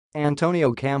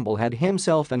Antonio Campbell had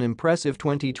himself an impressive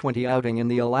 2020 outing in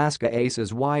the Alaska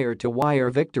Aces wire-to-wire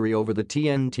victory over the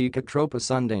TNT Katropa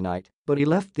Sunday night, but he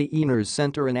left the Ynares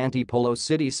Center in Antipolo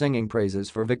City singing praises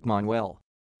for Vic Manuel.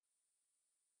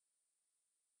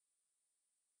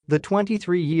 The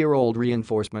 23-year-old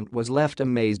reinforcement was left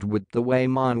amazed with the way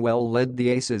Manuel led the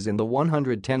Aces in the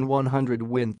 110-100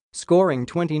 win, scoring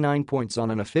 29 points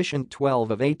on an efficient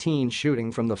 12 of 18 shooting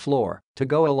from the floor to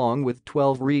go along with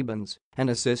 12 rebounds, an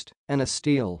assist, and a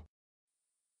steal.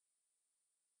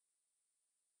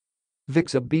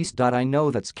 "Vic's a beast. I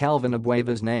know that's Calvin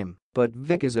Abueva's name, but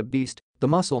Vic is a beast, the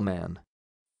muscle man.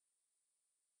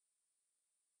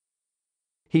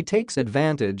 He takes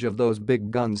advantage of those big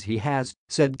guns he has,"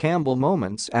 said Campbell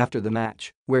moments after the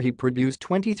match, where he produced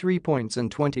 23 points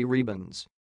and 20 rebounds.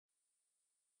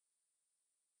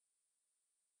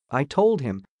 "I told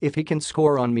him, if he can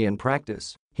score on me in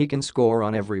practice, he can score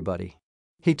on everybody.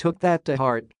 He took that to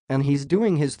heart, and he's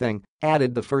doing his thing,"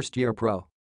 added the first-year pro.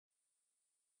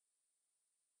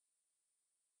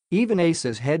 Even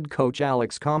Aces head coach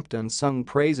Alex Compton sung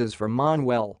praises for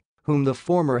Manuel, whom the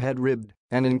former had ribbed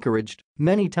and encouraged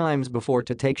many times before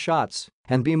to take shots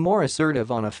and be more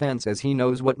assertive on offense, as he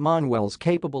knows what Manuel's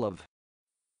capable of.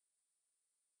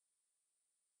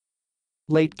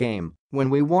 "Late game, when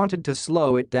we wanted to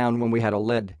slow it down, when we had a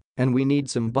lead and we need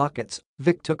some buckets,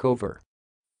 Vic took over.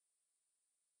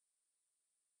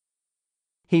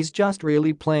 He's just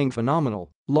really playing phenomenal,"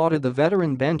 lauded the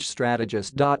veteran bench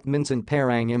strategist. Minsan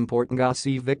parang important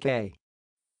si Vic A.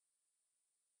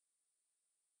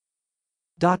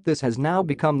 This has now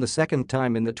become the second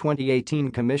time in the 2018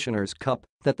 Commissioner's Cup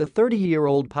that the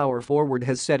 30-year-old power forward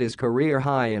has set his career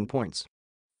high in points.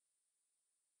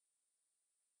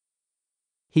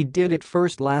 He did it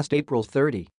first last April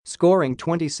 30, scoring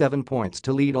 27 points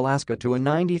to lead Alaska to a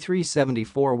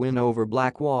 93-74 win over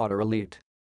Blackwater Elite.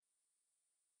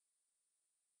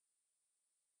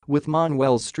 With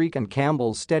Manuel's streak and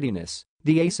Campbell's steadiness,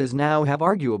 the Aces now have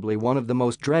arguably one of the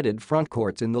most dreaded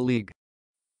frontcourts in the league.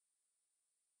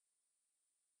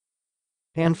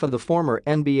 And for the former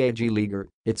NBA G-leaguer,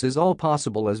 it's as all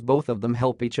possible as both of them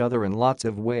help each other in lots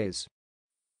of ways.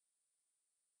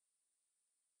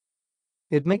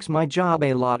 "It makes my job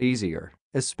a lot easier,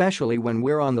 especially when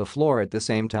we're on the floor at the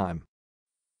same time.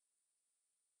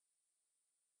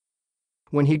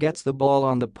 When he gets the ball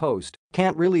on the post,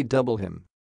 can't really double him.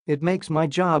 It makes my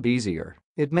job easier,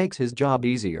 it makes his job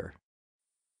easier."